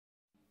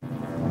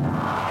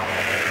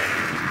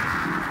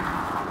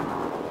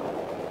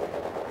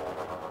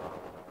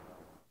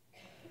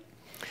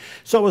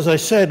So as I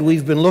said,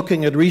 we've been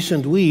looking at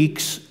recent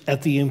weeks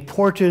at the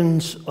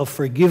importance of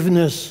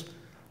forgiveness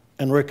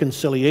and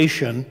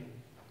reconciliation.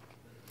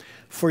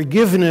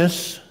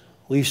 Forgiveness,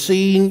 we've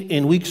seen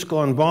in weeks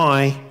gone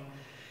by,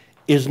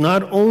 is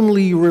not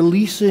only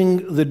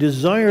releasing the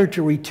desire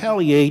to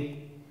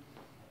retaliate,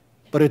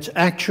 but it's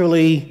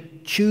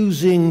actually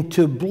choosing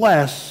to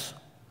bless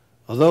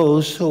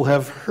those who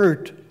have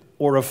hurt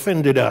or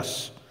offended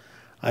us.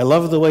 I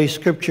love the way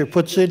Scripture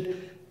puts it.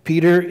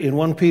 Peter, in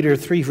 1 Peter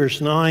 3, verse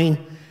 9,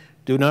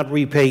 do not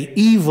repay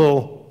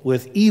evil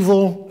with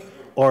evil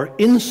or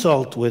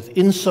insult with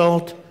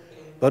insult,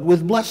 but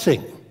with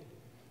blessing,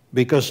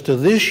 because to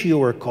this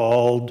you are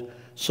called,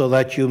 so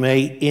that you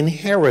may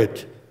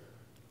inherit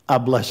a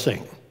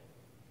blessing.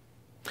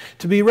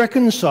 To be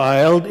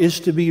reconciled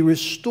is to be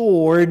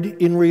restored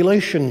in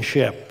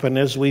relationship. And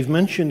as we've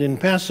mentioned in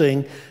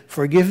passing,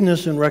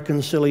 forgiveness and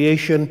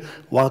reconciliation,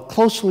 while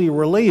closely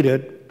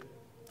related,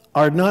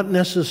 are not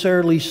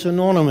necessarily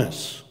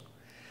synonymous,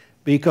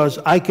 because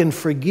I can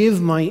forgive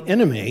my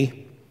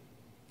enemy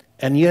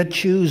and yet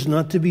choose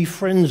not to be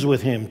friends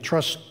with him.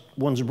 Trust,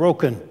 once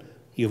broken,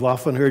 you've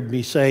often heard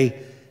me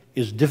say,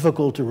 is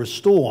difficult to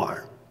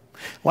restore.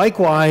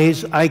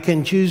 Likewise, I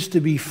can choose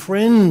to be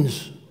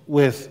friends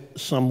with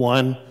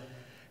someone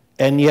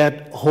and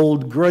yet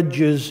hold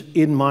grudges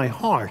in my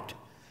heart.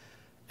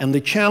 And the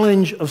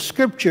challenge of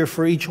Scripture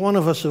for each one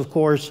of us, of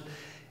course,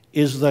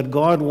 is that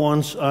God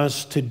wants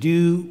us to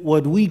do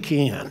what we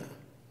can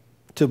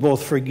to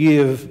both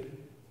forgive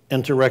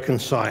and to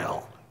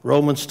reconcile.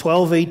 Romans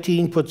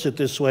 12:18 puts it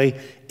this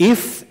way: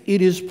 if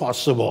it is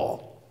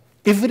possible,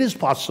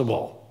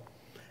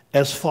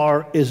 as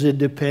far as it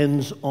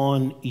depends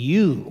on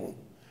you,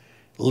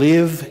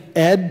 live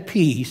at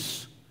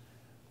peace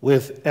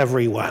with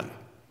everyone.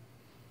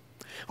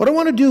 What I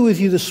want to do with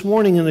you this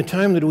morning in the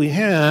time that we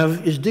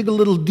have is dig a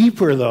little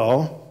deeper,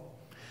 though,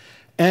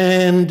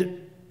 and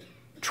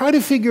try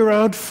to figure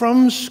out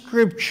from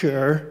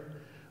Scripture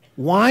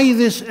why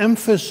this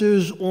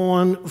emphasis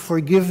on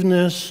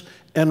forgiveness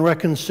and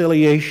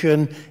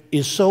reconciliation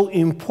is so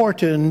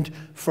important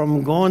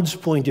from God's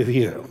point of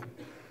view.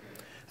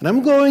 And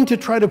I'm going to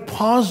try to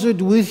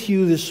posit with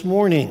you this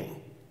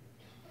morning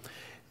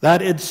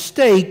that at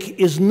stake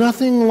is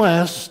nothing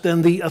less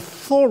than the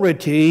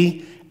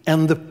authority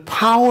and the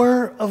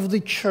power of the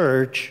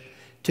church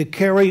to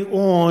carry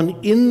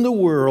on in the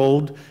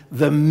world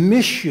the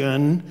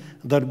mission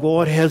that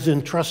God has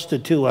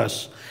entrusted to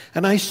us.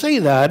 And I say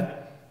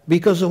that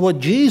because of what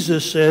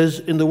Jesus says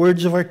in the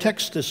words of our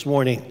text this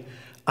morning.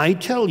 I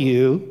tell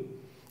you,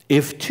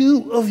 if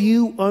two of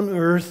you on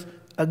earth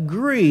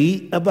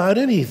agree about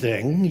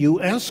anything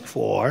you ask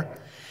for,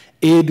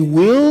 it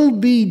will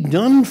be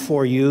done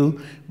for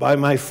you by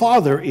my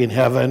Father in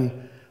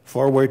heaven.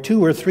 For where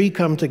two or three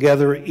come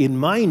together in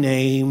my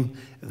name,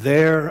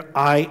 there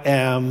I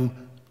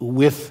am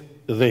with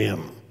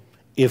them.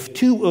 If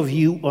two of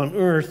you on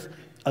earth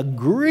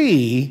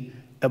agree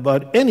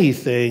about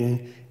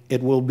anything,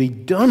 it will be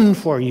done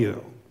for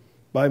you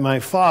by my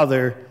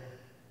Father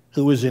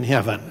who is in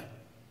heaven.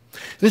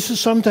 This is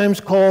sometimes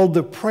called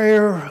the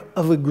prayer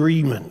of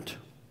agreement.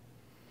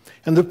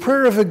 And the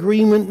prayer of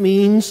agreement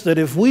means that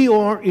if we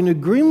are in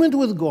agreement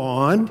with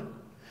God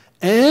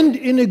and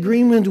in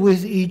agreement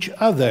with each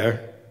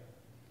other,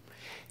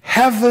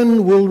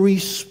 heaven will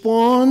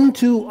respond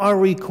to our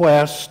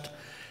request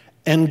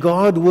and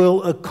God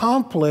will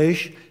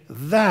accomplish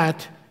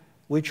that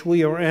which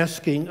we are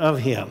asking of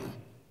him.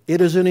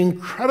 It is an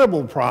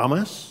incredible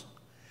promise.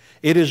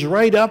 It is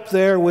right up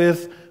there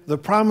with the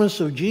promise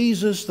of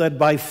Jesus that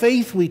by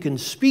faith we can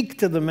speak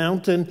to the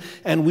mountain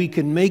and we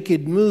can make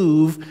it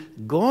move.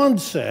 God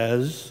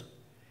says,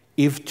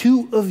 if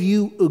two of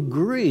you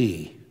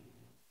agree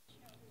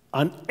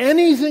on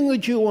anything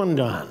that you want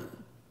done,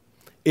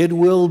 it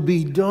will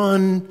be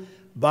done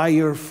by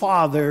your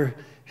Father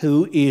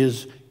who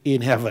is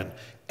in heaven.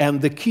 And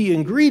the key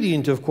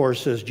ingredient, of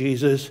course, says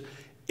Jesus,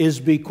 is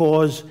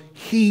because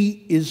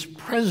he is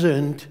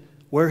present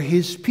where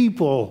his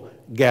people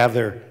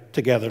gather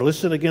together.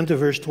 Listen again to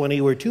verse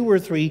 20, where two or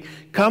three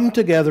come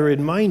together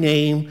in my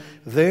name,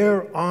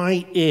 there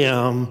I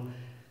am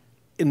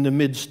in the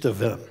midst of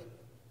them.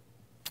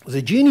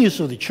 The genius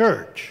of the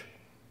church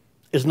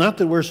is not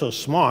that we're so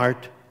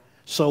smart,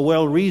 so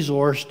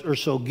well-resourced, or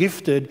so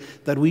gifted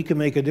that we can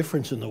make a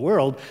difference in the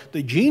world.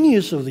 The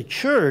genius of the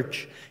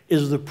church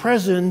is the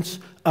presence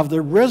of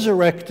the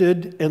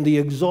resurrected and the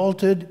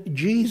exalted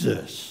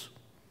Jesus.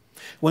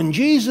 When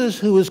Jesus,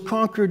 who has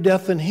conquered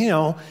death and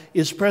hell,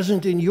 is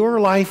present in your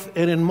life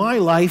and in my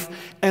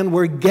life, and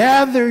we're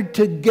gathered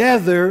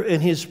together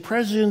and his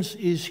presence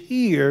is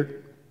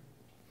here,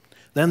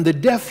 then the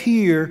deaf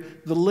hear,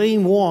 the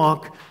lame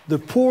walk, the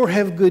poor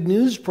have good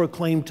news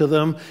proclaimed to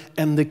them,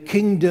 and the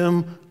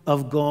kingdom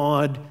of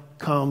God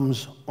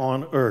comes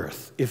on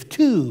earth. If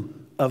two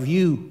of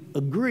you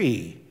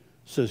agree,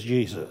 says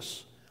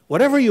Jesus,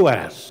 whatever you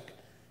ask,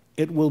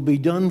 it will be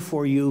done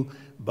for you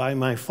by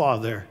my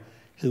Father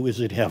who is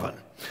in heaven.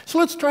 So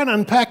let's try to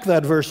unpack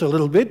that verse a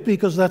little bit,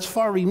 because that's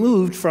far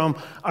removed from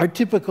our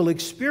typical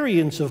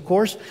experience, of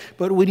course,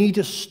 but we need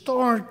to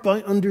start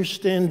by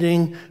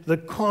understanding the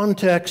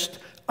context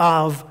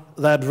of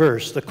that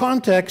verse. The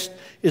context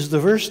is the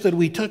verse that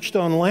we touched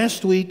on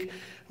last week,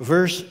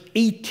 verse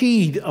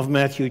 18 of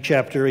Matthew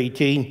chapter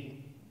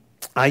 18.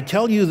 I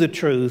tell you the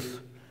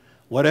truth,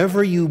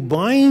 whatever you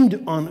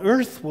bind on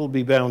earth will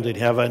be bound in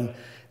heaven,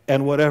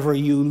 and whatever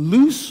you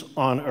loose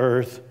on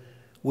earth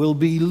will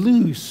be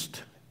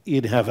loosed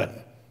in heaven.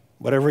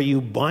 Whatever you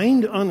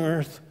bind on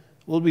earth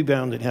will be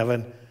bound in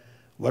heaven.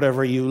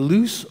 Whatever you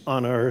loose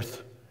on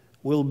earth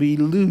will be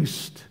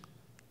loosed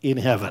in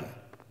heaven.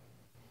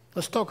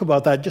 Let's talk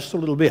about that just a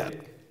little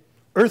bit.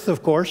 Earth,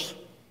 of course,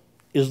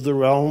 is the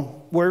realm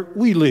where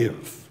we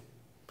live.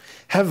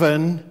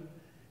 Heaven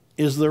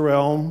is the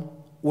realm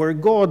where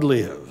God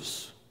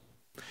lives.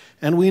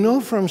 And we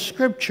know from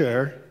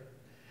Scripture,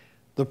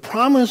 the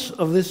promise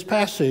of this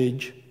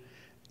passage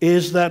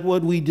is that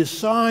what we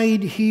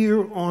decide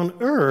here on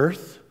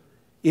earth,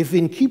 if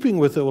in keeping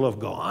with the will of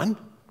God,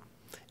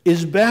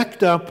 is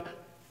backed up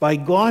by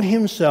God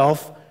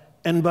Himself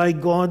and by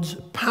God's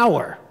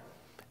power.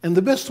 And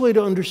the best way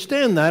to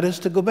understand that is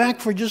to go back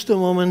for just a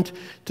moment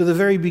to the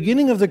very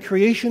beginning of the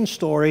creation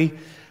story,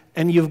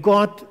 and you've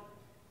got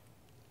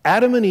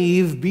Adam and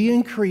Eve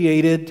being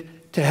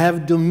created to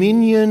have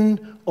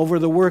dominion over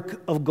the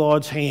work of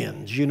God's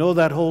hands. You know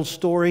that whole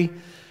story?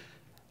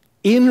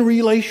 In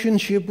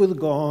relationship with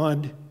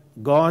God,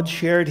 God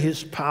shared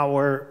His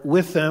power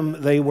with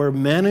them. They were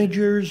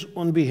managers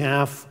on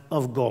behalf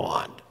of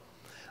God.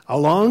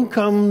 Along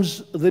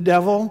comes the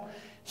devil,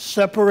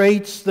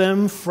 separates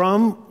them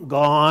from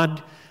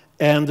God,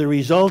 and the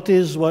result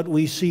is what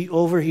we see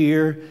over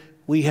here.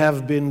 We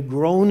have been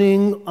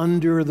groaning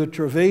under the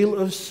travail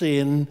of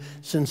sin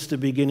since the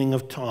beginning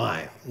of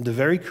time. The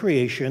very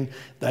creation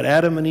that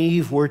Adam and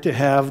Eve were to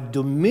have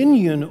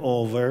dominion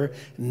over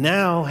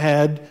now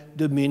had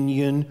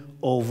dominion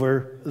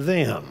over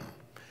them.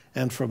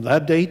 And from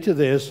that day to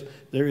this,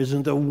 there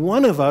isn't a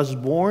one of us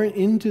born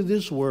into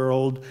this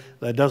world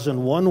that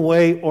doesn't one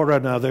way or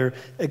another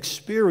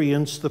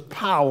experience the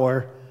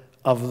power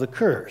of the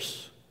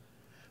curse.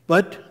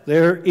 But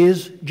there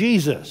is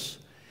Jesus.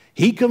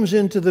 He comes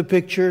into the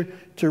picture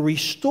to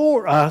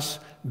restore us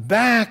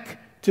back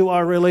to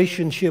our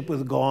relationship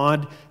with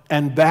God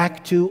and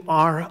back to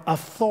our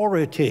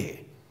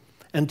authority.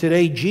 And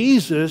today,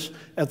 Jesus,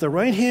 at the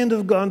right hand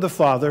of God the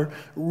Father,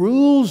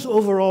 rules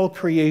over all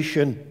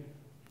creation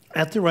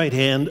at the right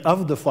hand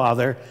of the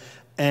Father.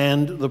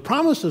 And the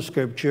promise of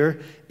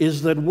Scripture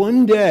is that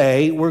one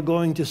day we're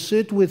going to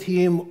sit with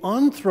Him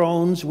on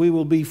thrones. We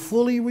will be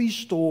fully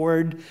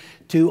restored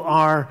to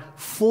our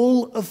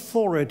full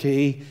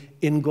authority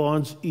in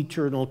God's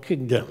eternal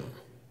kingdom.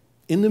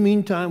 In the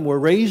meantime, we're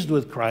raised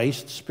with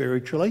Christ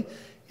spiritually.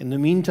 In the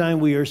meantime,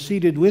 we are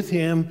seated with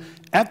Him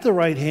at the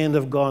right hand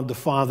of God the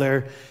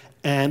Father.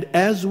 And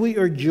as we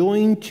are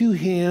joined to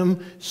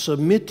Him,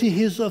 submit to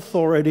His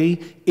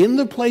authority in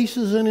the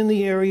places and in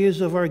the areas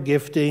of our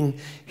gifting,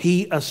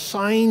 He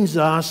assigns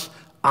us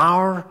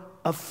our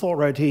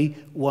authority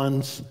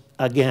once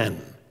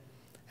again.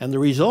 And the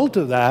result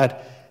of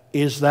that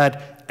is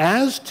that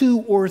as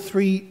 2 or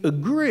 3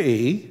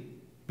 agree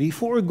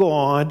before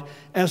God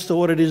as to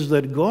what it is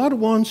that God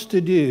wants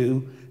to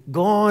do,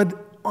 God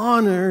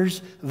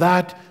honors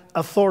that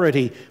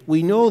authority.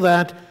 We know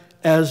that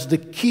as the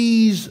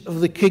keys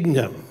of the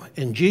kingdom.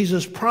 And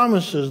Jesus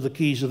promises the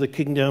keys of the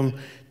kingdom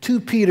to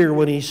Peter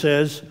when He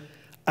says,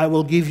 I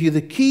will give you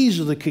the keys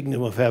of the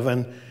kingdom of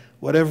heaven.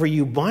 Whatever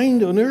you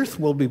bind on earth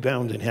will be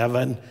bound in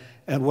heaven,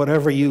 and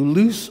whatever you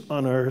loose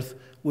on earth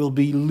will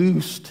be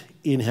loosed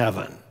in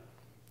heaven.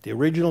 The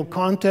original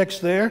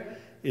context there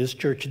is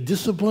church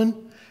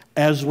discipline.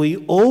 As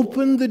we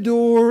open the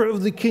door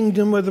of the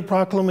kingdom by the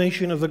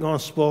proclamation of the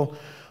gospel,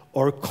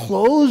 or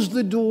close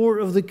the door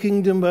of the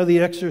kingdom by the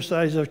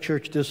exercise of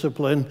church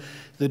discipline,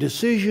 the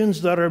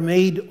decisions that are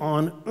made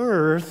on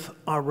earth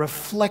are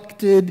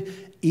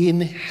reflected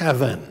in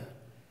heaven.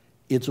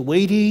 It's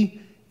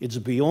weighty, it's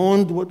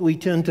beyond what we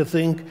tend to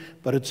think,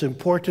 but it's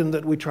important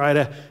that we try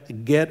to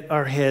get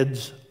our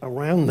heads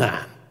around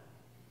that.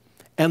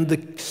 And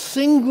the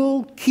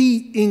single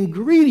key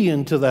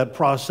ingredient to that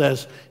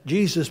process,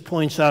 Jesus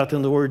points out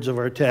in the words of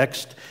our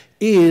text,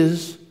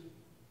 is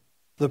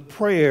the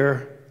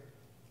prayer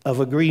of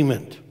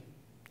agreement.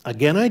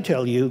 Again, I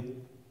tell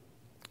you,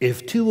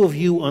 if 2 of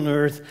you on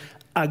earth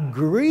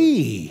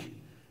agree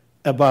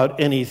about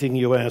anything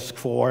you ask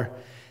for,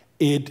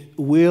 it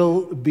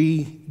will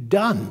be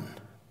done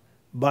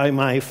by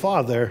my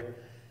Father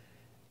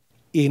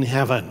in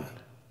heaven.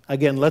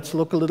 Again, let's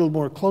look a little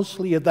more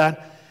closely at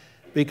that,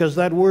 because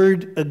that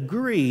word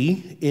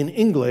agree in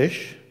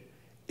English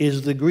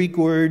is the Greek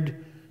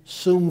word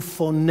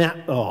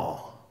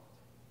symphoneo.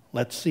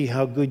 Let's see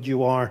how good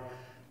you are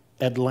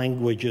at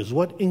languages.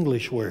 What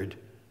English word?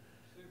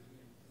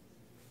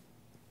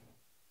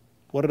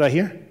 What did I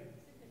hear?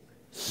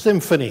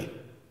 Symphony.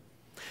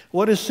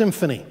 What is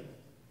symphony?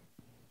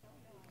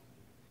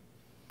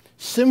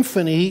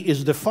 Symphony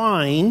is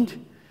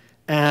defined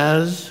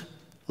as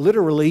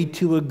literally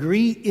to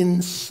agree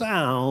in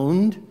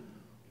sound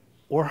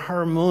or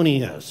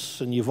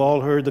harmonious. And you've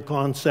all heard the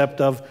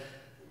concept of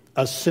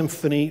a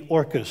symphony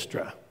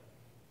orchestra.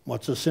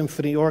 What's a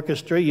symphony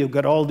orchestra? You've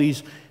got all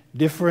these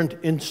different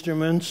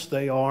instruments.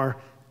 They are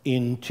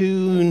in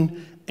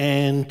tune,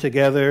 and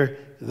together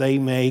they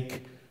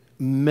make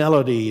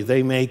melody.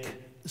 They make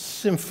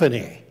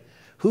symphony.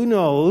 Who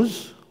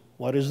knows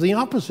what is the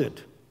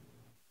opposite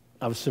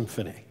of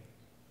symphony?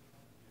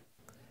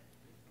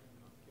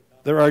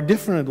 There are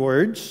different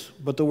words,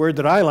 but the word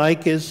that I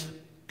like is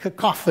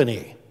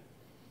cacophony.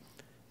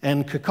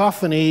 And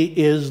cacophony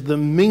is the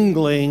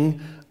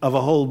mingling of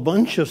a whole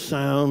bunch of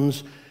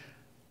sounds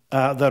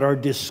that are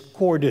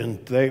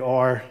discordant. They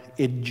are,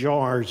 it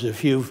jars.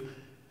 If you've,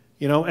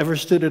 ever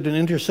stood at an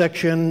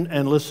intersection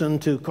and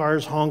listened to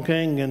cars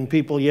honking and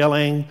people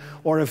yelling,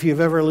 or if you've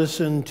ever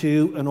listened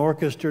to an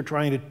orchestra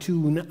trying to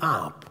tune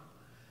up,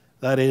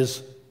 that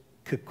is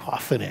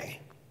cacophony.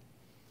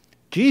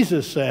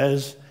 Jesus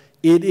says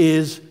it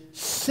is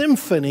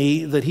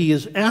symphony that he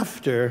is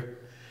after,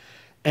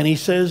 and he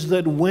says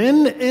that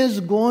when, as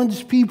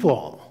God's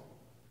people,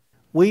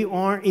 we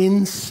are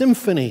in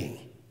symphony,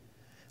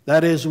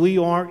 that is, we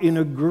are in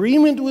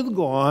agreement with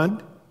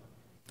God,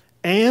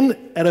 and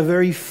at a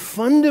very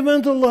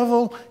fundamental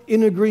level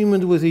in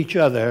agreement with each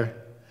other,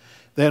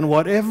 then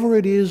whatever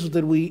it is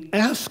that we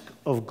ask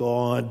of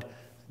God,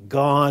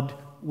 God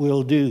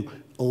will do.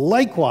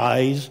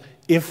 Likewise,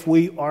 if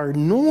we are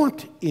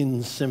not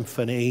in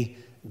symphony,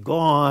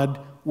 God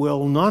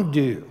will not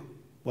do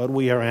what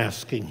we are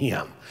asking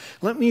him.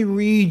 Let me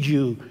read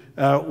you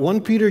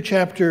 1 Peter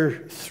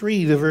chapter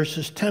 3, the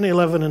verses 10,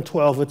 11, and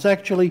 12. It's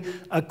actually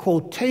a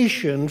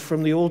quotation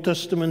from the Old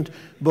Testament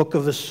book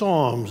of the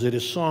Psalms. It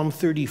is Psalm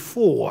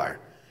 34.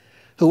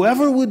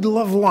 Whoever would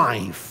love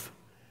life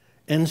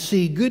and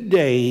see good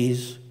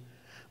days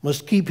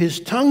must keep his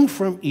tongue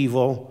from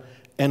evil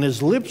and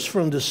his lips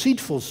from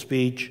deceitful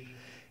speech.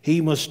 He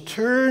must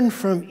turn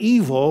from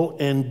evil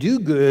and do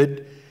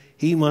good.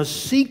 He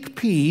must seek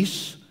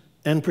peace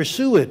and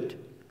pursue it.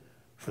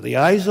 For the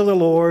eyes of the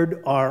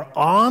Lord are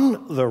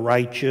on the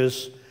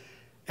righteous,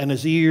 and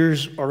his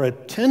ears are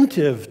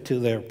attentive to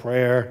their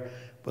prayer,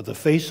 but the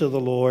face of the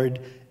Lord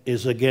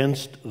is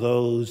against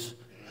those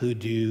who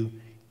do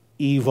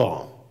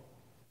evil.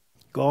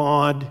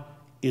 God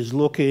is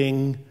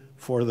looking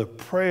for the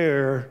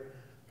prayer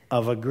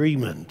of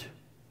agreement.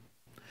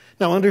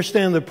 Now,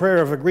 understand the prayer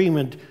of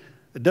agreement.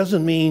 It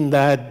doesn't mean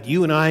that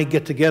you and I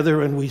get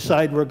together and we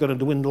decide we're going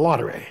to win the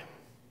lottery.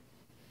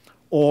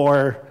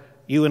 Or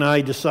you and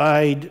I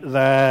decide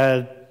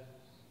that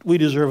we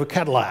deserve a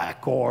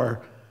Cadillac,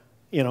 or,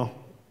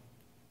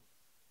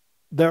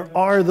 there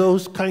are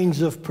those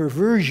kinds of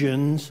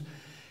perversions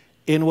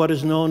in what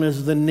is known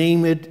as the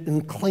name it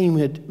and claim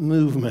it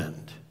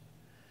movement.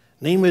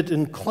 Name it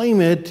and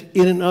claim it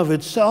in and of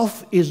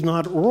itself is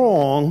not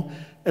wrong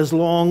as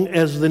long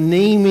as the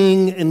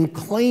naming and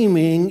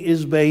claiming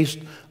is based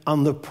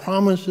on the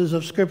promises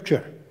of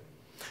Scripture.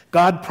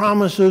 God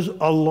promises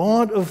a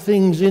lot of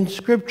things in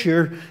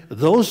Scripture.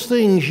 Those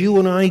things you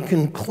and I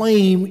can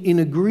claim in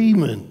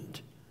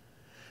agreement.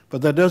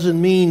 But that doesn't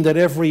mean that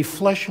every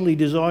fleshly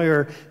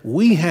desire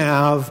we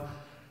have,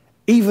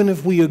 even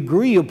if we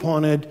agree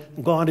upon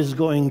it, God is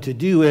going to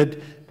do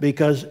it,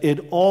 because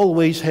it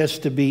always has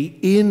to be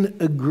in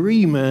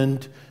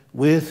agreement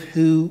with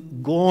who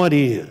God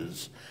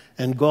is.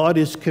 And God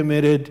is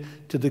committed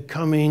to the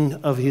coming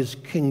of his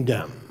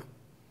kingdom.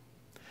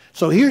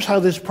 So here's how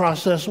this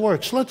process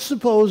works. Let's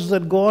suppose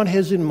that God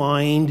has in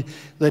mind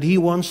that he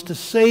wants to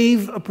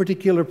save a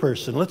particular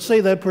person. Let's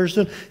say that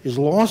person is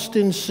lost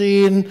in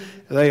sin.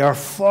 They are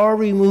far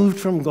removed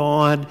from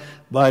God,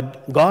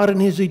 but God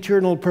in his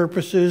eternal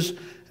purposes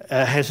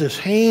has his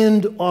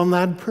hand on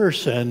that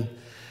person,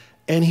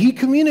 and he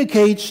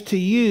communicates to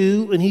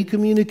you and he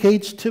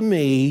communicates to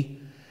me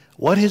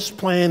what his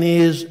plan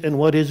is and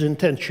what his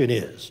intention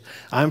is.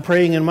 I'm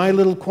praying in my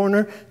little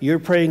corner, you're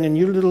praying in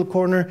your little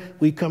corner,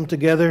 we come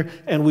together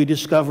and we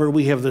discover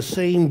we have the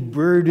same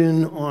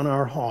burden on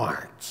our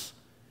hearts.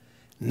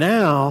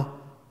 Now,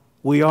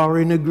 we are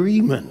in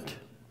agreement.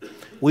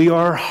 We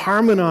are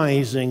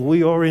harmonizing,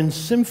 we are in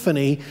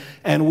symphony,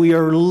 and we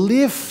are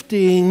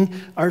lifting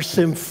our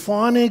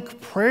symphonic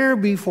prayer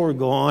before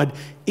God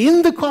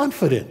in the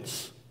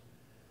confidence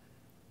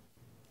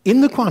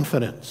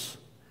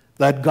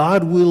that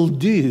God will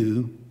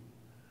do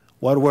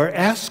what we're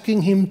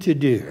asking him to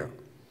do.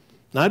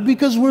 Not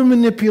because we're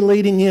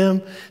manipulating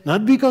him,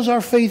 not because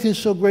our faith is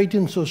so great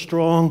and so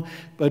strong,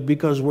 but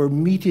because we're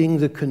meeting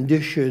the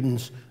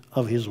conditions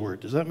of his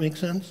word. Does that make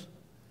sense?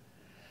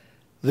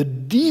 The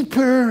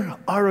deeper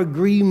our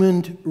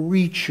agreement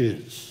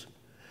reaches,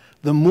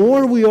 the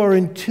more we are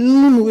in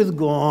tune with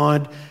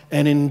God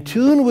and in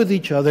tune with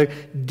each other,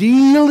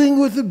 dealing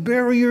with the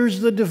barriers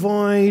that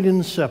divide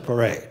and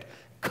separate,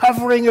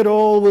 covering it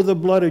all with the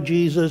blood of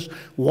Jesus,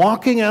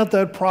 walking out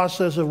that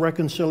process of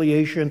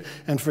reconciliation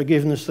and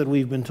forgiveness that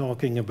we've been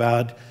talking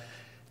about,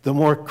 the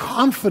more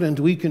confident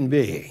we can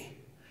be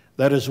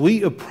That as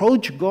we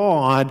approach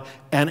God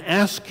and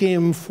ask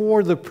Him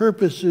for the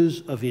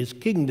purposes of His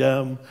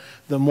kingdom,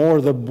 the more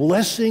the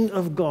blessing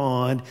of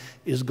God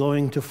is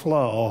going to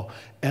flow,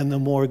 and the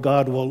more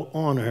God will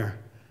honor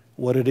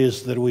what it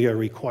is that we are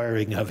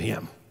requiring of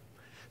Him.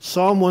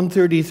 Psalm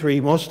 133,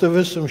 most of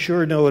us, I'm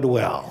sure, know it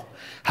well.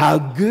 How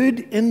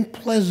good and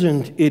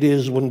pleasant it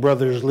is when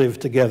brothers live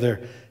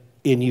together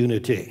in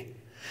unity.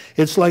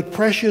 It's like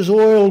precious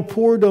oil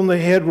poured on the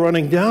head,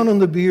 running down on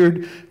the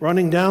beard,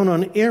 running down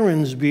on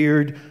Aaron's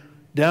beard,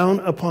 down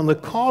upon the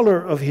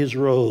collar of his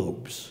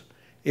robes.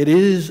 It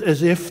is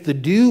as if the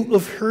dew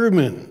of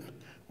Hermon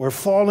were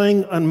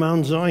falling on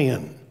Mount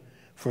Zion,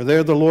 for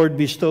there the Lord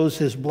bestows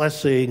His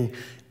blessing,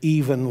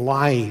 even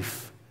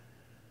life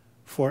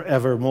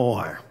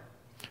forevermore.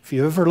 If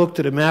you ever looked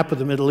at a map of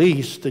the Middle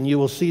East, then you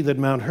will see that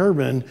Mount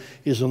Hermon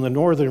is in the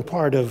northern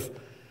part of,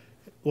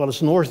 well,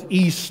 it's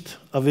northeast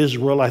of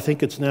Israel. I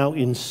think it's now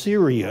in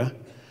Syria.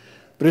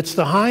 But it's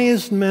the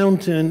highest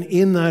mountain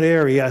in that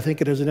area. I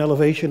think it has an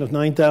elevation of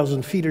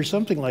 9,000 feet or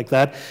something like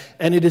that.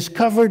 And it is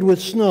covered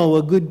with snow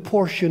a good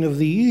portion of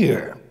the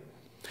year.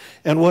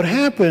 And what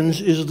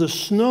happens is the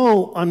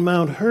snow on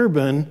Mount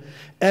Hermon,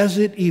 as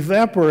it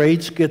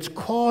evaporates, gets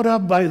caught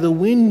up by the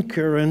wind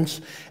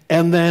currents,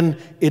 and then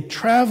it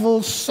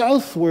travels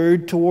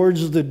southward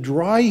towards the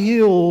dry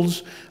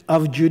hills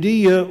of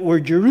Judea where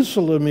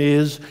Jerusalem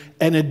is,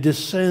 and it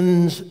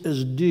descends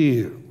as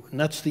dew. And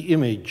that's the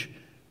image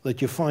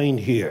that you find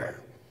here.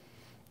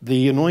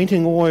 The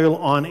anointing oil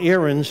on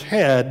Aaron's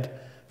head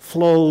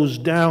flows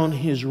down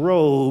his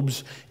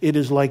robes. It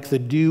is like the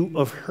dew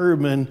of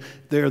Hermon.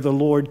 There the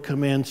Lord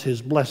commands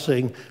His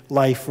blessing,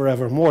 life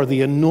forevermore.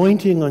 The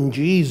anointing on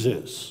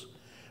Jesus,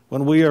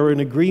 when we are in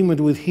agreement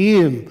with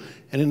Him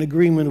and in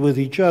agreement with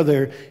each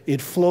other,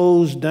 it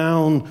flows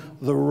down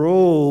the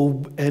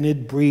robe and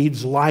it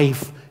breathes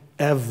life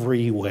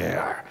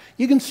everywhere.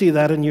 You can see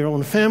that in your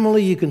own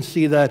family. You can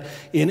see that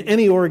in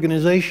any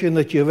organization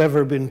that you've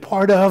ever been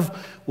part of.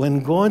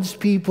 When God's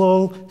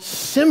people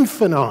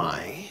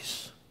symphonize,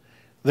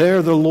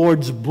 there the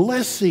Lord's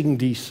blessing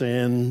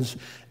descends,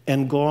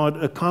 and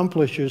God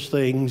accomplishes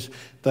things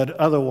that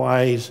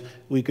otherwise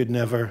we could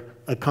never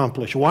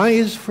accomplish. Why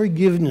is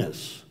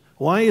forgiveness,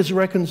 why is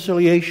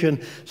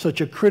reconciliation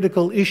such a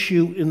critical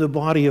issue in the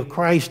body of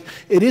Christ?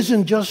 It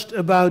isn't just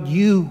about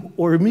you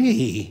or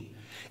me.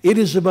 It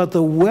is about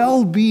the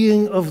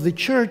well-being of the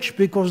church,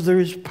 because there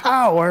is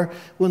power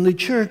when the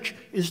church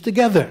is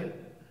together.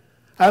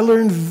 I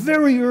learned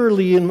very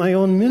early in my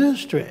own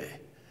ministry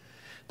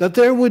that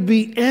there would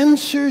be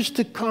answers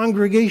to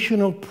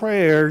congregational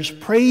prayers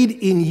prayed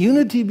in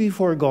unity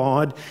before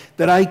God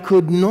that I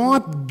could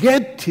not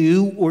get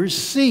to or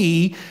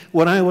see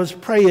when I was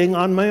praying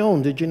on my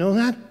own. Did you know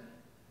that?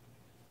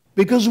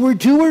 Because where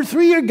two or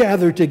three are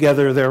gathered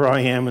together, there I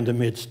am in the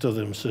midst of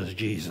them, says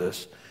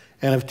Jesus.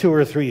 And if two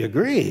or three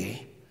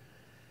agree,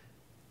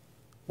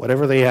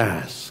 whatever they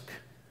ask,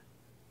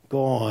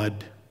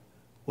 God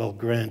will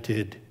grant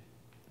it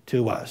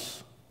to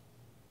us.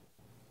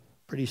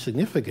 Pretty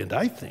significant,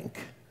 I think.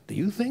 Do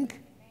you think?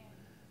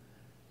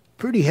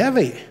 Pretty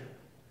heavy.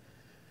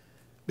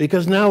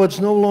 Because now it's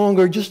no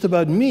longer just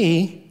about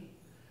me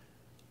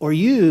or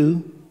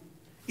you.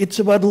 It's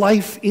about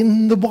life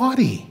in the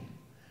body.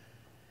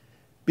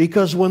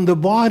 Because when the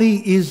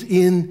body is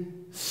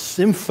in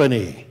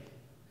symphony,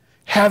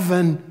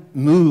 heaven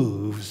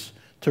moves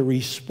to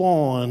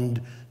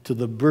respond to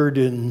the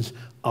burdens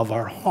of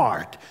our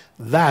heart.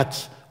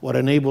 That's what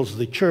enables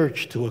the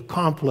church to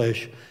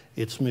accomplish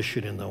its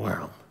mission in the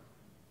world.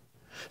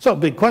 So,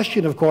 big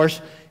question, of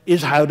course,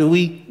 is how do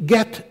we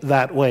get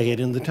that way? And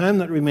in the time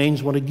that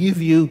remains, I want to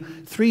give you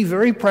 3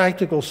 very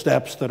practical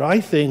steps that I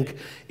think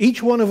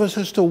each one of us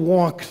has to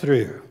walk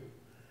through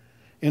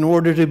in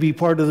order to be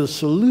part of the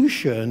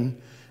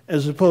solution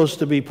as opposed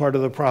to be part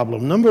of the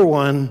problem. Number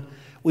 1,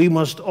 we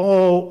must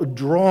all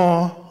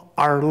draw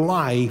our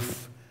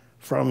life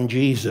from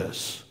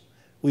Jesus.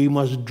 We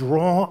must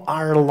draw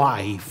our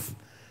life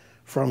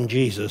from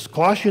Jesus.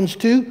 Colossians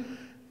 2,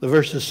 the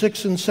verses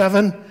 6 and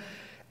 7,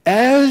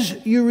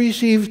 as you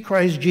received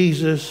Christ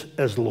Jesus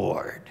as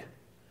Lord,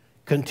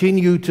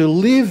 continue to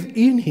live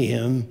in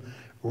Him,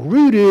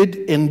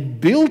 rooted and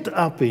built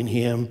up in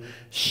Him,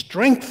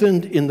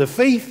 strengthened in the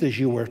faith as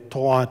you were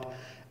taught,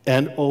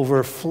 and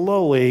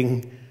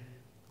overflowing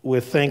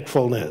with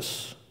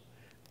thankfulness.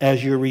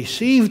 As you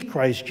received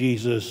Christ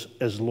Jesus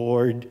as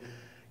Lord,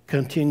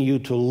 continue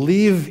to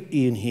live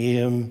in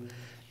Him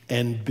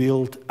and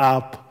built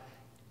up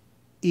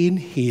in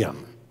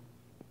Him.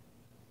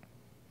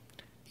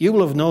 You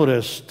will have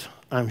noticed,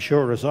 I'm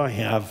sure as I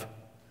have,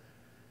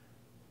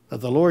 that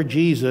the Lord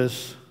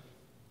Jesus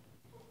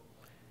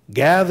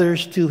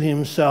gathers to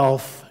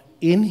Himself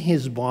in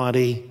His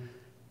body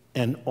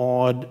an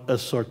odd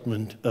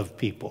assortment of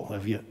people.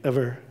 Have you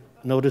ever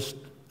noticed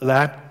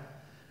that?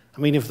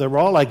 I mean, if they were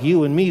all like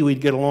you and me,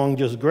 we'd get along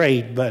just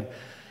great, but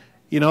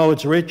you know,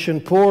 it's rich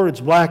and poor, it's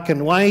black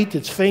and white,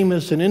 it's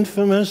famous and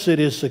infamous, it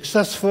is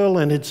successful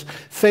and it's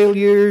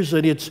failures,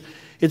 and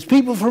it's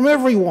people from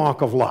every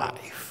walk of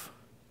life.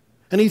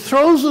 And he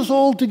throws us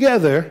all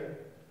together,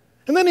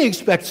 and then he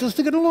expects us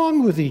to get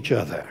along with each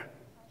other.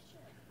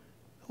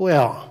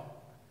 Well,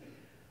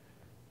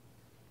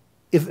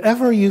 if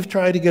ever you've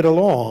tried to get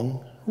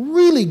along,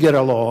 really get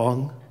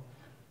along,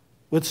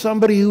 with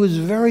somebody who is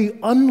very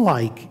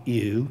unlike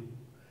you,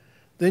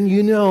 then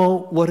you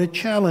know what a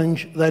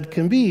challenge that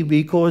can be,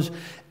 because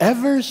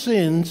ever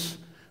since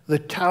the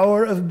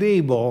Tower of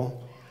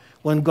Babel,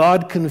 when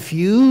God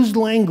confused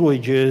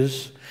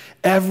languages,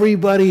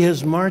 everybody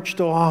has marched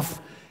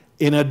off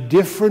in a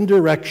different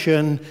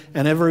direction,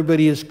 and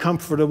everybody is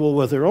comfortable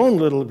with their own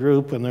little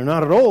group, and they're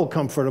not at all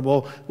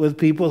comfortable with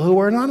people who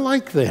are not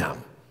like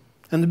them.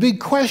 And the big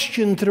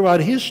question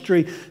throughout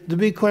history, the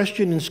big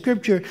question in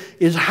Scripture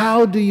is,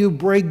 how do you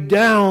break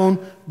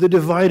down the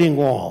dividing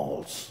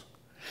walls?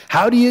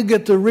 How do you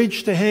get the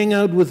rich to hang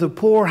out with the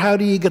poor? How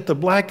do you get the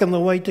black and the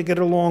white to get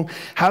along?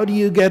 How do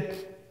you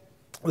get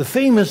the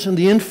famous and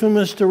the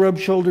infamous to rub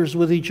shoulders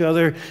with each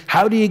other?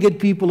 How do you get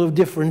people of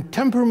different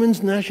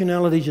temperaments,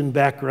 nationalities, and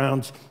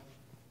backgrounds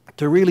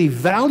to really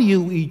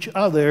value each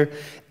other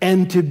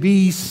and to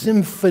be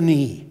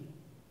symphony?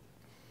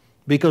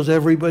 Because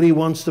everybody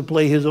wants to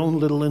play his own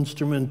little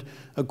instrument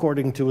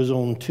according to his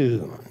own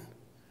tune.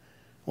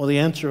 Well, the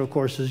answer, of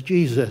course, is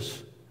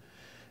Jesus.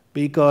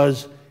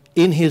 Because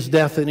in his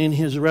death and in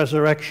his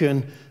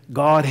resurrection,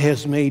 God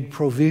has made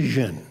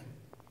provision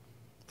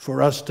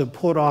for us to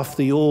put off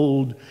the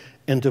old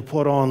and to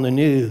put on the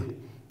new.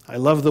 I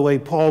love the way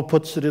Paul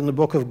puts it in the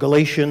book of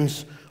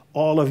Galatians.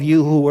 All of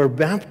you who were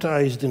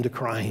baptized into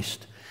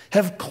Christ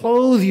have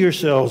clothed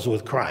yourselves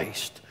with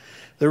Christ.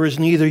 There is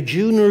neither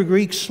Jew nor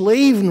Greek,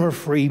 slave nor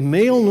free,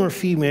 male nor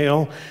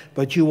female,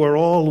 but you are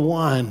all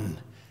one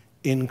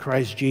in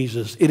Christ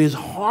Jesus. It is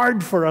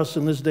hard for us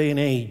in this day and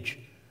age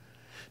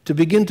to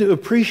begin to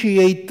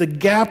appreciate the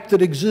gap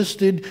that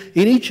existed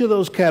in each of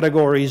those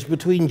categories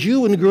between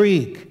Jew and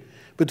Greek,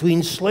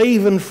 between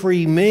slave and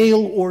free,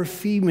 male or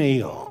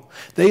female.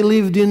 They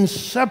lived in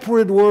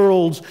separate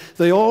worlds.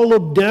 They all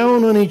looked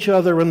down on each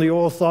other, and they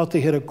all thought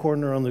they hit a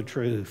corner on the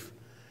truth.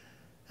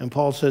 And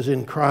Paul says,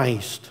 in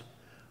Christ,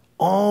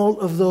 all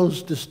of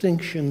those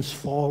distinctions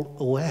fall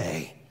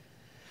away.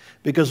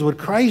 Because what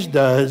Christ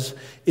does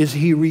is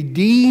he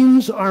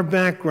redeems our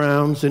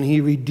backgrounds and he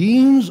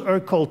redeems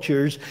our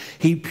cultures.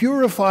 He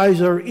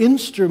purifies our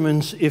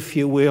instruments, if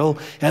you will,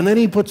 and then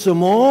he puts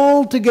them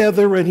all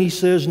together and he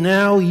says,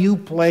 now you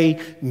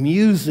play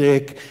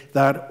music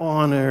that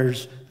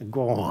honors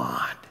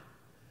God.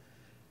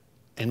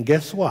 And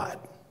guess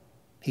what?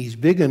 He's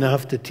big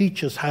enough to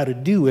teach us how to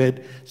do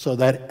it so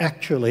that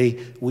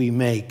actually we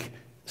make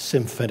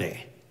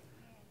symphony.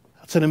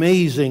 That's an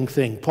amazing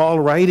thing. Paul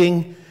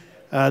writing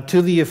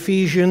to the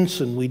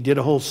Ephesians, and we did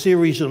a whole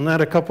series on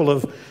that a couple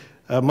of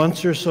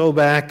months or so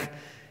back.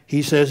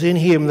 He says, in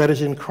him, that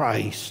is in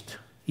Christ,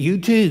 you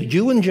too,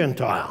 Jew and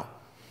Gentile,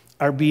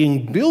 are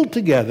being built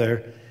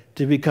together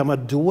to become a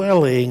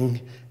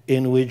dwelling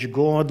in which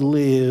God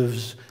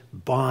lives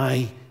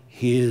by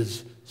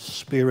his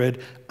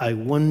Spirit. I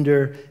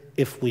wonder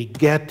if we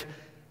get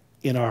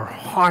in our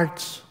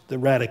hearts the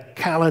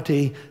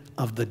radicality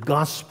of the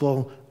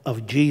gospel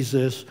of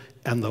Jesus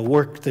and the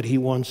work that he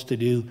wants to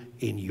do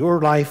in your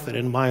life and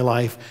in my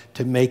life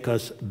to make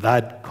us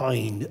that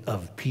kind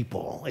of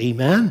people.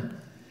 Amen?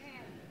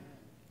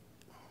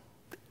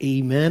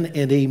 Amen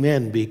and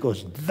amen,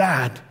 because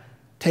that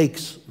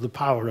takes the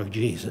power of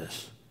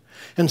Jesus.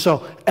 And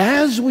so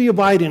as we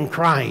abide in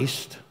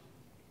Christ,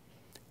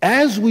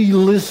 as we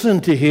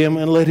listen to him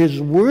and let his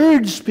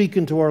word speak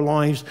into our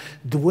lives,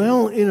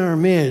 dwell in our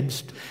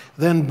midst,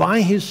 then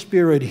by his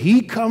Spirit,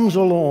 he comes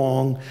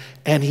along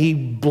and he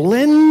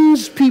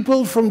blends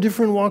people from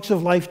different walks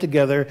of life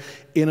together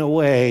in a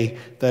way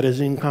that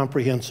is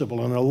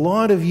incomprehensible. And a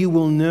lot of you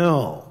will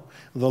know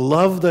the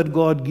love that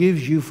God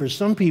gives you for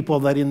some people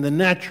that in the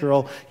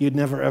natural you'd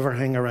never ever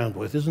hang around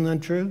with. Isn't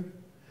that true?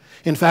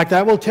 In fact,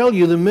 I will tell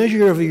you the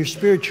measure of your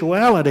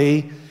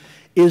spirituality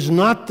is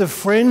not the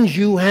friends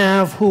you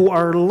have who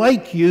are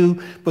like you,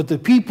 but the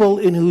people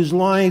in whose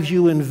lives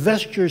you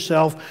invest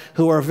yourself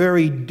who are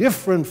very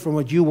different from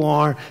what you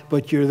are,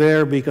 but you're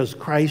there because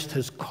Christ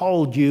has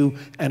called you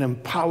and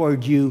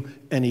empowered you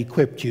and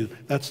equipped you.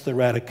 That's the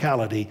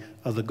radicality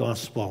of the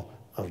gospel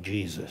of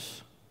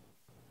Jesus.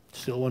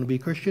 Still want to be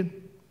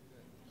Christian?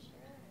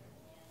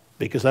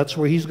 Because that's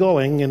where he's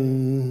going,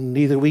 and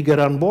either we get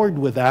on board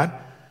with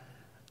that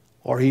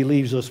or he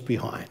leaves us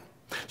behind.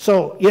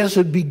 So, yes,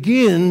 it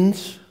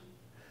begins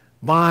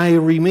by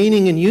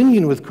remaining in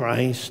union with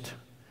Christ.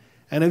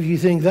 And if you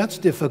think that's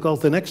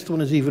difficult, the next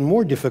one is even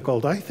more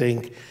difficult, I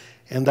think,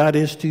 and that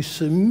is to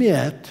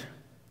submit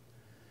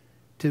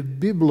to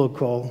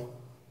biblical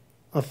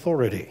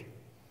authority.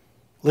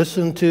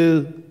 Listen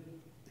to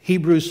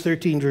Hebrews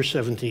 13, verse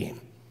 17.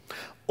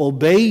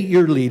 Obey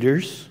your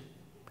leaders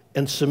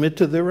and submit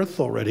to their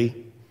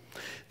authority.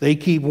 They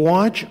keep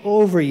watch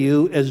over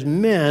you as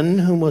men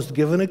who must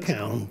give an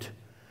account.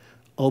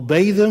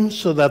 Obey them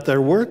so that their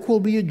work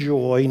will be a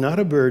joy, not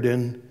a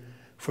burden,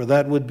 for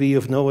that would be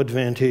of no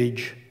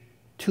advantage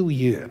to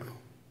you.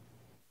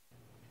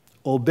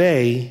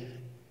 Obey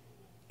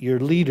your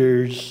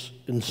leaders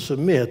and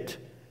submit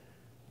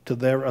to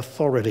their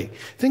authority.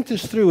 Think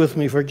this through with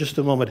me for just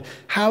a moment.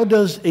 How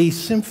does a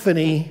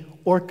symphony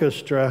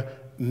orchestra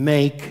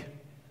make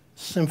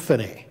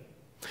symphony?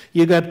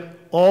 You got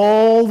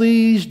all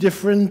these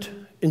different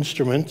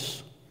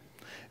instruments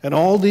and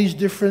all these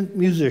different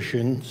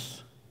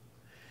musicians.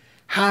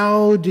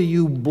 How do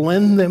you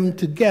blend them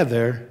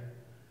together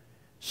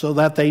so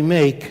that they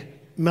make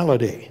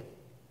melody?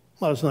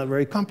 Well, it's not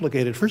very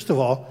complicated. First of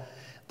all,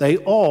 they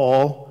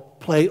all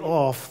play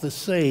off the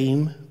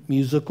same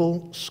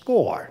musical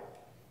score.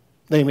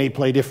 They may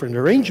play different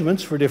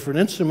arrangements for different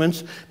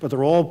instruments, but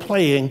they're all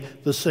playing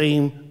the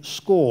same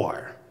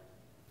score.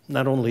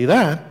 Not only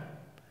that,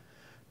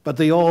 but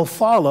they all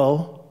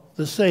follow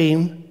the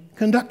same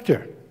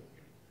conductor.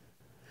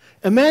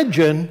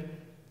 Imagine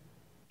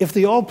if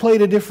they all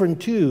played a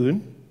different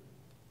tune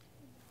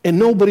and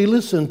nobody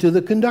listened to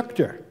the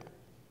conductor.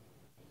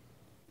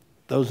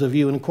 Those of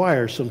you in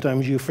choir,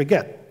 sometimes you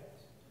forget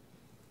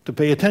to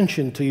pay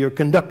attention to your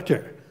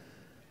conductor.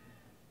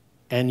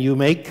 And you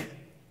make,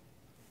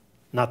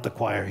 not the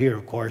choir here,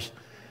 of course,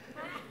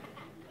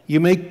 you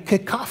make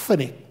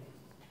cacophony.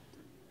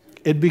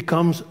 It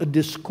becomes a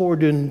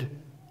discordant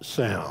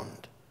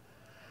sound.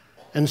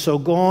 And so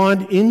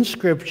God in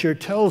Scripture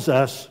tells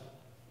us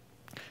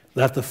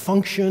that the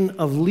function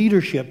of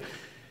leadership,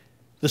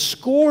 the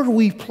score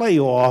we play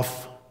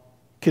off,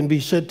 can be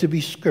said to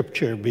be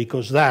Scripture,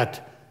 because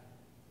that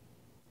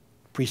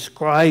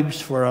prescribes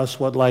for us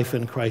what life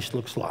in Christ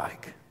looks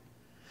like.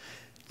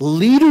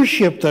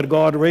 Leadership that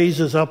God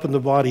raises up in the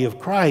body of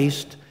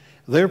Christ,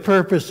 their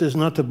purpose is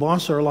not to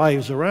boss our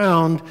lives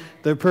around.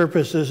 Their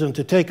purpose isn't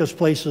to take us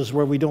places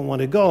where we don't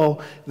want to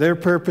go. Their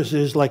purpose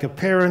is, like a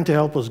parent, to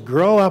help us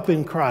grow up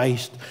in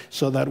Christ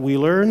so that we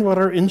learn what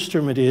our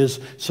instrument is,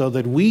 so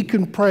that we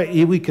can play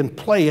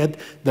it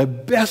the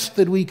best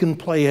that we can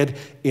play it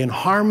in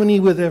harmony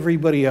with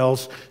everybody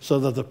else, so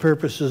that the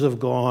purposes of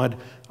God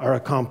are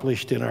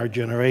accomplished in our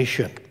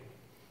generation.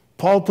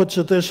 Paul puts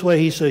it this way.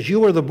 He says,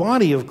 you are the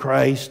body of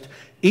Christ.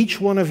 Each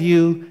one of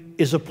you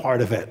is a part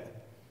of it.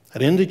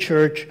 And in the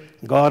church,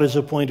 God has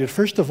appointed,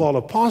 first of all,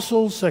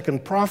 apostles,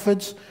 second,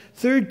 prophets,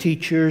 third,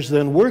 teachers,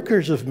 then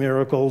workers of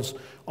miracles,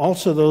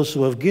 also those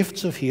who have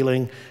gifts of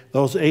healing,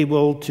 those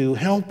able to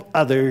help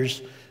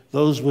others,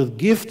 those with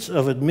gifts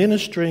of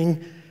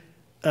administration,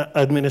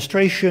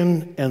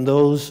 and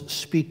those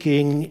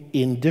speaking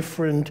in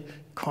different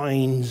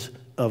kinds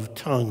of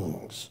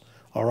tongues.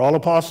 Are all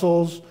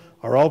apostles?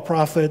 Are all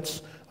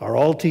prophets? Are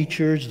all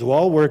teachers? Do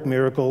all work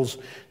miracles?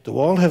 Do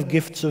all have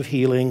gifts of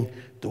healing?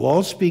 Do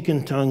all speak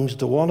in tongues?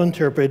 Do all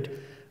interpret?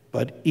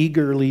 But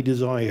eagerly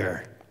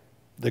desire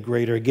the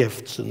greater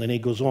gifts. And then he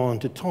goes on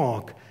to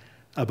talk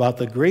about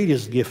the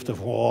greatest gift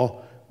of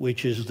all,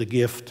 which is the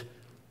gift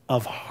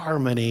of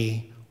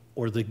harmony,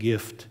 or the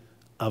gift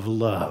of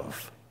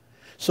love.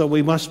 So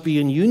we must be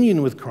in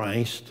union with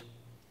Christ.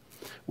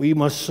 We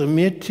must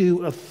submit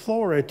to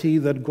authority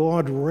that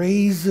God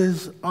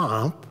raises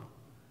up,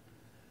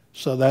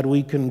 so that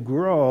we can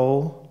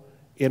grow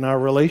in our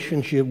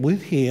relationship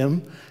with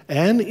Him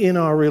and in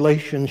our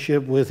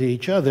relationship with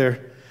each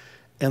other.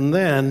 And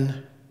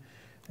then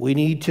we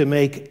need to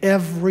make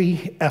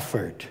every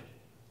effort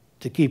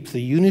to keep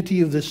the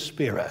unity of the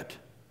Spirit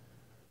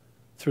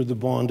through the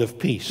bond of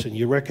peace. And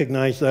you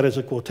recognize that as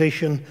a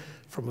quotation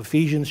from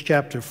Ephesians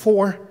chapter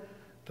 4,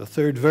 the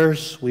third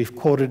verse. We've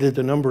quoted it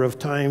a number of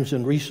times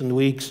in recent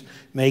weeks.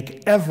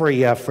 Make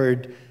every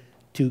effort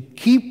to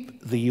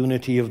keep the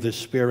unity of the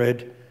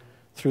Spirit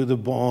through the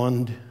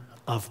bond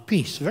of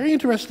peace. Very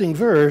interesting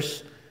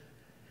verse,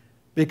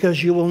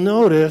 because you will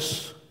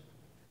notice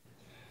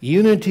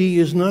unity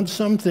is not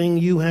something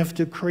you have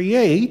to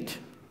create.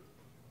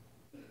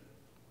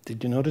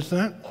 Did you notice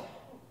that?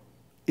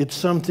 It's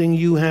something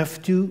you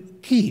have to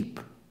keep.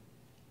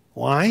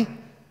 Why?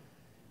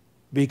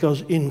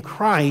 Because in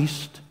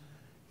Christ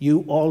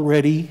you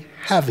already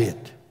have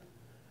it.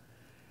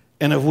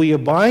 And if we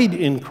abide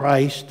in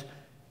Christ,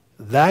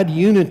 that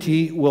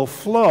unity will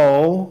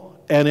flow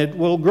and it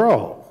will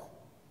grow.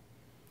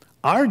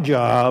 Our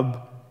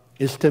job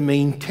is to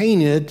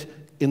maintain it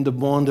in the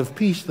bond of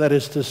peace. That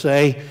is to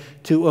say,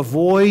 to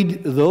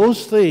avoid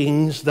those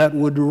things that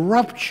would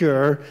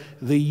rupture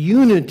the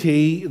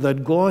unity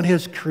that God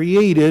has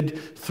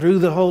created through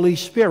the Holy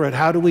Spirit.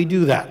 How do we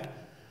do that?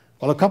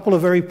 Well, a couple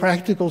of very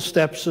practical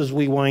steps as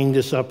we wind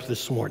this up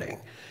this morning.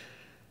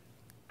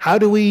 How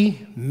do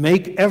we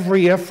make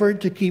every effort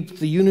to keep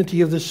the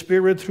unity of the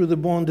Spirit through the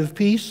bond of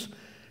peace?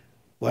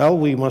 Well,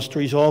 we must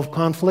resolve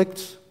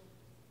conflicts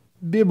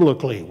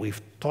biblically. We've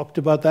talked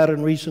about that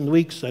in recent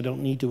weeks. I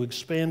don't need to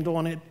expand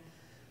on it.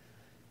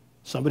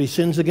 Somebody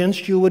sins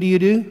against you, what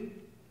do?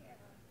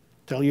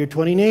 Tell your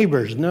 20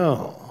 neighbors.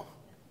 No.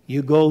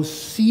 You go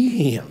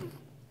see him.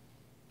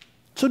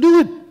 So do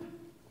it,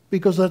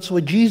 because that's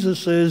what Jesus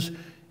says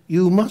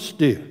you must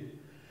do.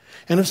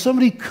 And if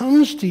somebody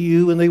comes to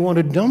you and they want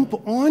to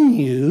dump on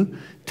you,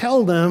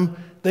 tell them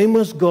they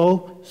must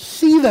go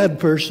see that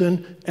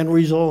person and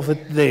resolve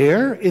it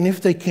there. And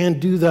if they can't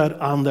do that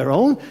on their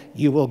own,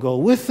 you will go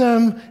with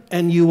them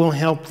and you will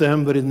help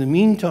them. But in the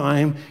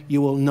meantime,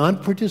 you will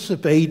not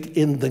participate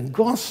in the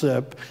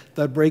gossip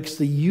that breaks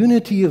the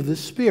unity of the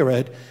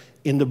Spirit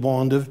in the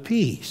bond of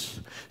peace.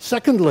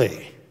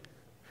 Secondly,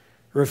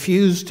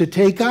 refuse to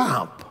take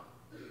up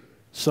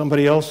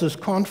somebody else's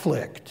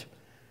conflict.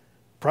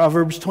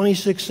 Proverbs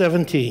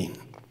 26:17.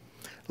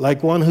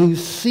 Like one who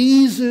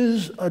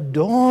seizes a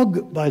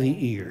dog by the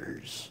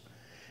ears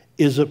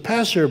is a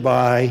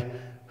passerby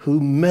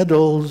who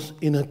meddles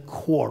in a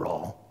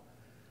quarrel,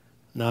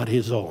 not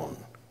his own.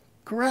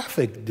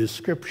 Graphic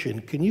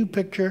description. Can you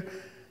picture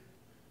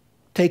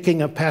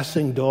taking a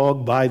passing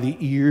dog by the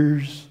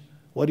ears?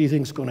 What do you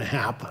think is going to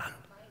happen?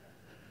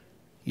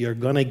 You're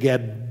going to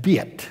get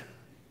bit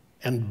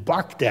and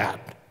barked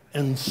at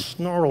and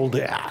snarled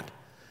at.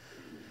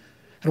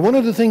 And one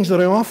of the things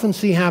that I often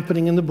see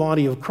happening in the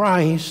body of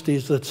Christ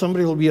is that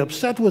somebody will be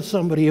upset with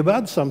somebody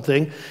about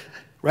something.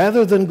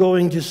 Rather than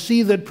going to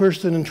see that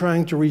person and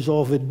trying to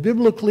resolve it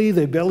biblically,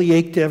 they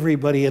bellyache to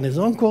everybody and his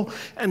uncle.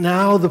 And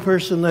now the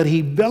person that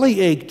he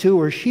bellyached to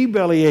or she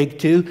bellyached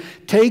to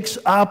takes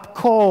up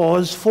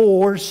cause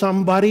for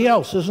somebody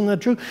else. Isn't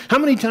that true? How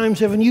many times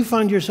haven't you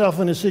found yourself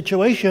in a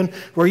situation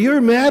where you're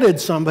mad at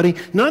somebody,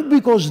 not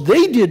because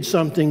they did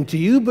something to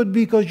you, but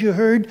because you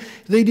heard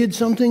they did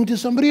something to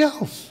somebody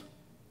else?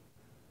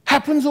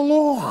 Happens a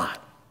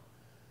lot.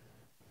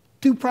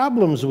 Two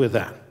problems with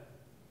that.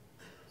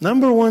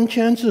 Number one,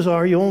 chances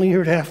are you only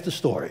heard half the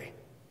story.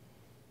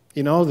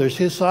 You know, there's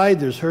his side,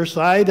 there's her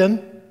side,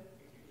 and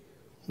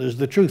there's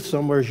the truth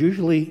somewhere,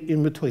 usually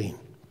in between.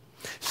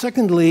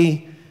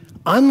 Secondly,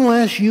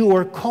 unless you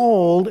are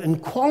called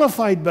and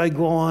qualified by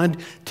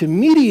God to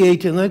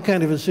mediate in that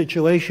kind of a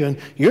situation,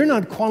 you're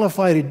not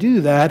qualified to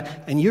do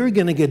that, and you're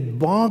going to get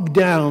bogged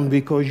down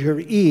because you're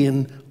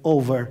in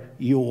over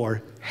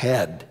your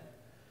head.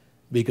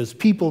 Because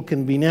people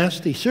can be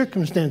nasty,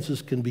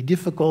 circumstances can be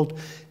difficult,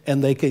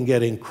 and they can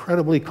get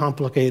incredibly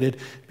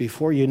complicated.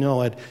 Before you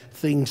know it,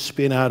 things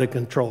spin out of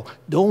control.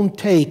 Don't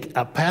take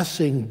a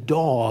passing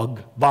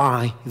dog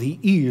by the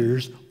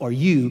ears, or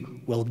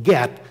you will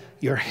get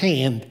your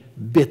hand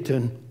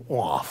bitten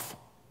off.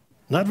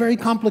 Not very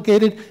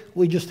complicated,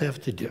 we just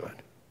have to do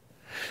it.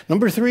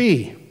 Number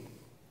three,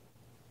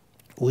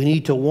 we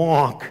need to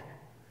walk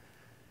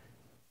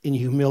in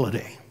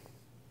humility.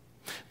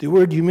 The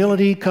word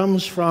humility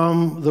comes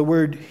from the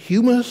word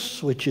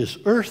humus, which is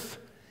earth.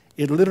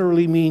 It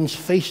literally means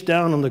face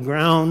down on the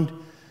ground.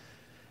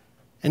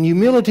 And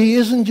humility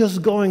isn't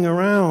just going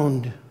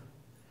around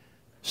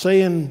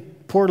saying,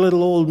 poor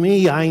little old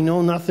me, I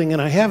know nothing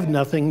and I have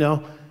nothing.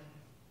 No,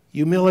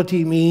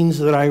 humility means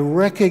that I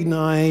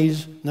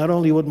recognize not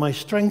only what my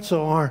strengths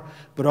are,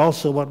 but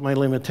also what my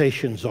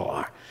limitations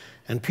are.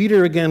 And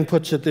Peter again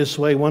puts it this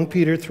way, 1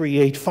 Peter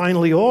 3:8,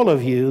 finally all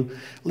of you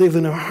live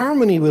in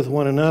harmony with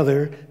one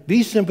another,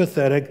 be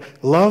sympathetic,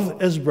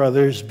 love as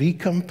brothers, be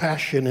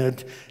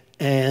compassionate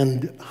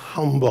and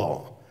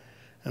humble.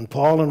 And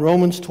Paul in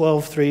Romans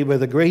 12:3, by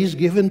the grace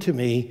given to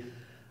me,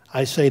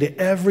 I say to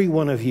every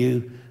one of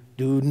you,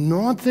 do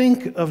not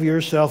think of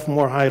yourself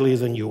more highly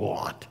than you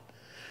ought,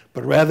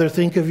 but rather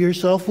think of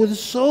yourself with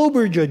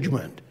sober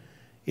judgment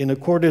in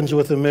accordance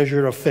with the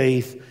measure of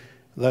faith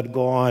that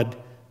God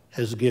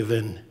has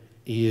given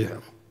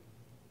you.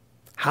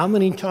 How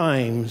many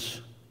times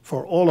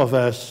for all of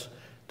us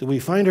do we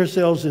find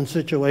ourselves in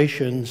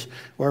situations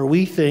where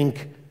we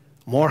think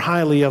more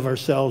highly of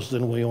ourselves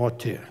than we ought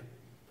to?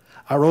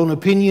 Our own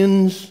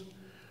opinions,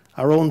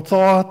 our own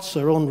thoughts,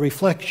 our own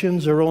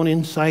reflections, our own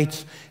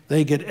insights,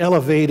 they get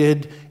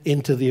elevated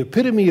into the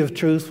epitome of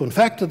truth, when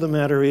fact of the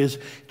matter is,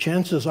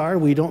 chances are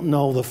we don't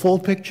know the full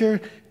picture.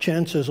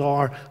 Chances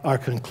are our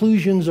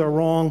conclusions are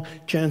wrong.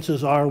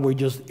 Chances are we're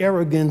just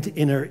arrogant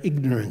in our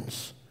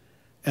ignorance.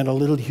 And a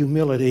little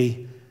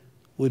humility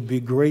would be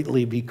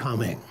greatly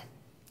becoming.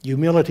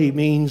 Humility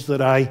means that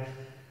I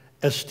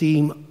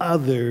esteem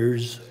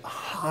others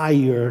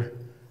higher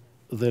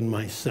than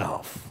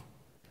myself.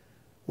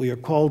 We are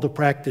called to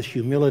practice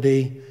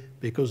humility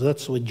because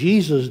that's what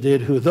Jesus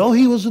did, who, though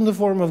he was in the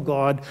form of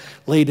God,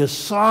 laid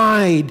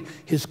aside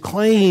his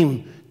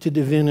claim to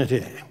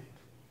divinity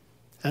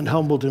and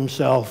humbled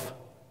himself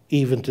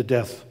even to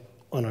death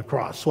on a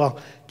cross. Well,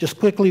 just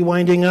quickly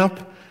winding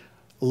up,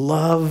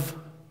 love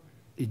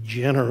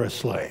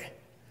generously.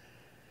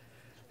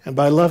 And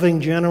by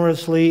loving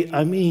generously,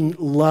 I mean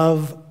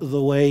love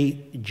the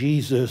way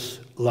Jesus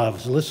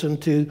loves. Listen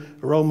to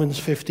Romans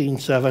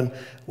 15:7.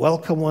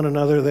 Welcome one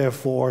another,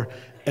 therefore,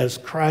 as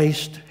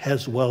Christ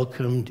has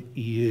welcomed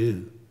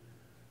you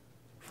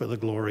for the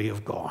glory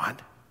of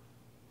God.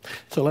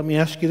 So let me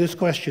ask you this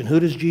question. Who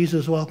does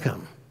Jesus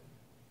welcome?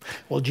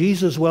 Well,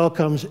 Jesus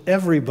welcomes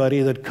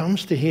everybody that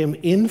comes to him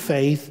in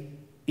faith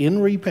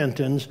in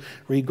repentance,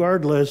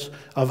 regardless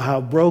of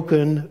how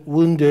broken,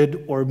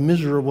 wounded, or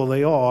miserable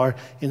they are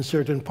in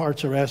certain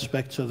parts or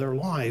aspects of their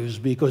lives,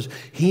 because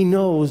he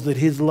knows that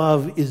his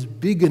love is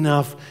big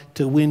enough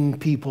to win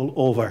people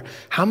over.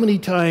 How many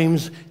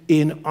times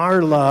in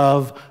our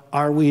love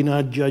are we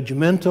not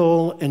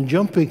judgmental and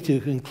jumping to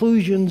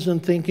conclusions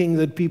and thinking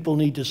that people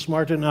need to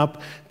smarten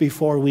up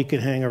before we can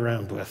hang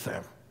around with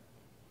them?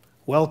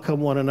 Welcome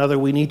one another.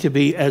 We need to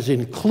be as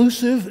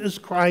inclusive as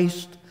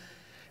Christ,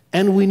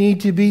 and we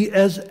need to be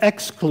as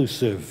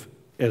exclusive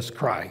as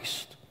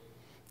Christ.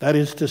 That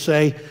is to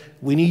say,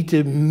 we need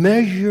to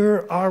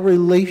measure our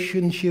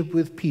relationship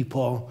with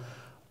people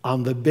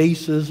on the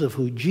basis of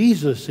who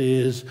Jesus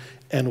is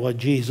and what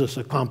Jesus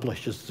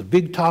accomplishes. It's a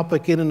big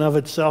topic in and of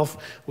itself.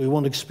 We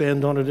won't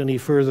expand on it any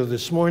further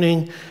this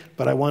morning,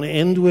 but I want to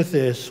end with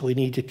this. We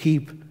need to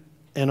keep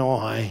an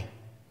eye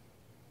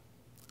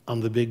on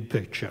the big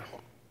picture.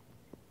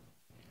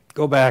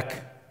 Go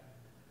back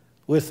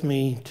with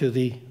me to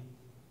the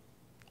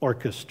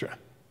orchestra.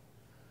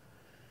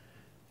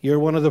 You're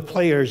one of the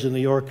players in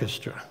the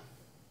orchestra.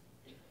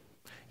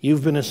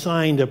 You've been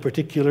assigned a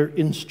particular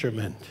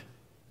instrument,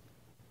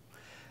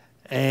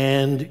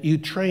 and you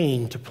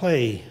train to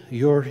play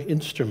your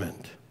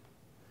instrument.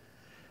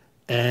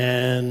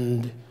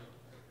 And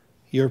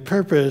your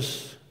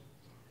purpose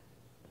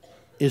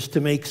is to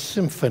make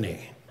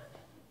symphony.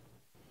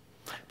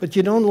 But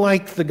you don't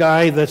like the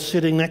guy that's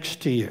sitting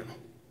next to you,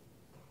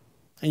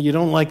 and you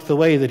don't like the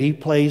way that he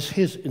plays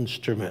his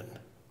instrument.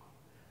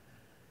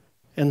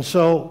 And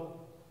so,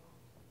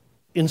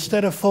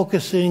 instead of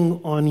focusing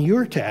on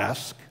your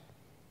task,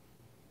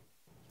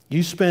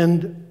 you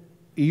spend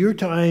your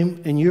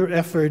time and your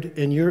effort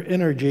and your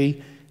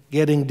energy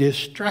getting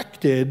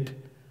distracted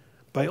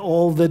by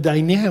all the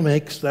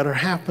dynamics that are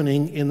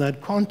happening in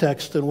that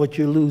context, and what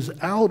you lose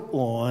out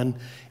on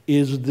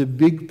is the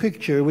big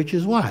picture, which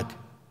is what?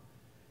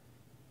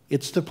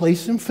 It's to play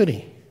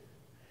symphony.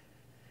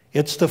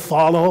 It's to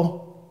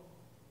follow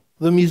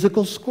the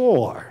musical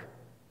score.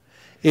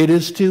 It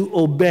is to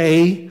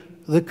obey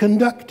the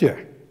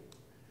conductor.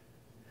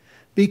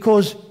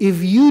 Because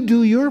if you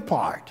do your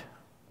part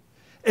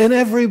and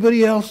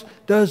everybody else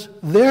does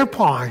their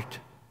part,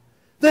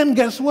 then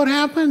guess what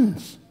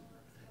happens?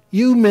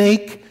 You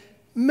make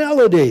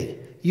melody.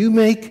 You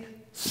make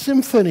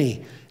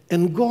symphony.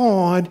 And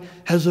God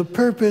has a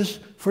purpose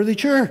for the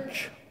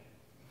church.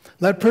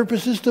 That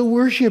purpose is to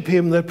worship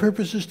him. That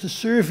purpose is to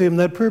serve him.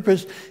 That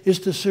purpose is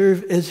to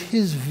serve as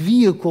his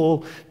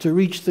vehicle to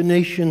reach the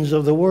nations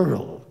of the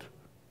world.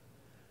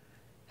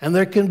 And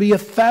there can be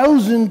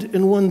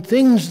 1,001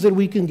 things that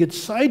we can get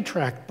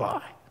sidetracked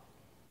by.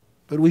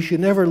 But we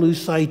should never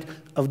lose sight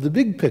of the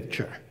big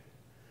picture.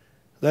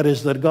 That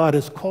is, that God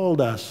has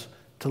called us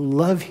to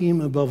love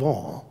him above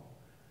all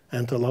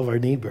and to love our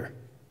neighbor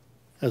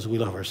as we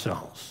love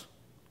ourselves.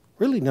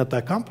 Really not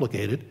that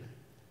complicated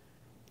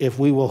if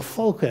we will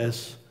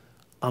focus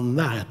on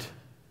that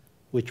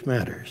which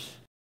matters.